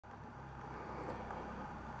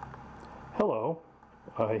Hello,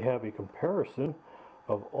 I have a comparison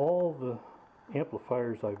of all the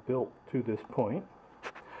amplifiers I've built to this point.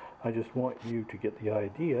 I just want you to get the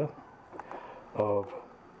idea of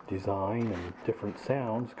design and different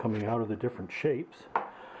sounds coming out of the different shapes.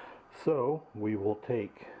 So we will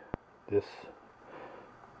take this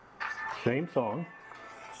same song,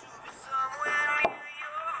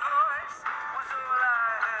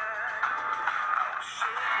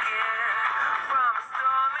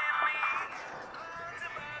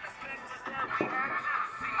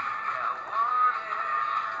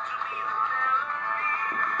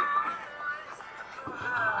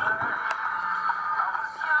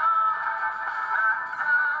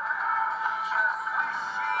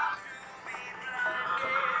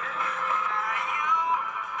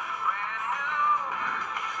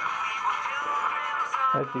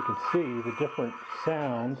 as you can see, the different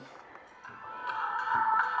sounds.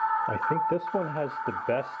 I think this one has the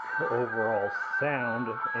best overall sound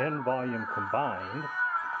and volume combined.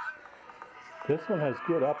 This one has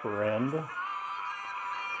good upper end.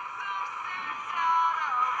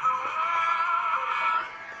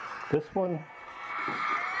 This one,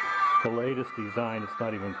 the latest design, it's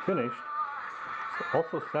not even finished. It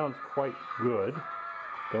also sounds quite good.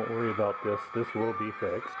 Don't worry about this. This will be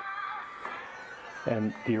fixed.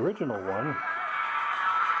 And the original one,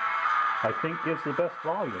 I think, gives the best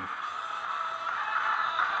volume.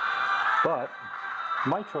 But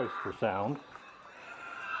my choice for sound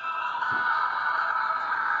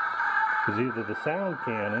is either the Sound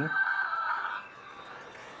Cannon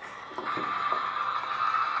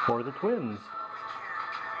or the Twins.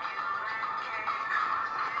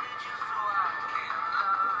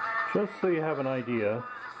 Just so you have an idea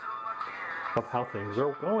of how things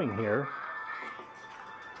are going here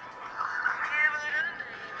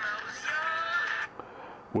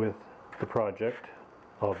with the project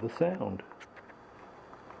of the sound.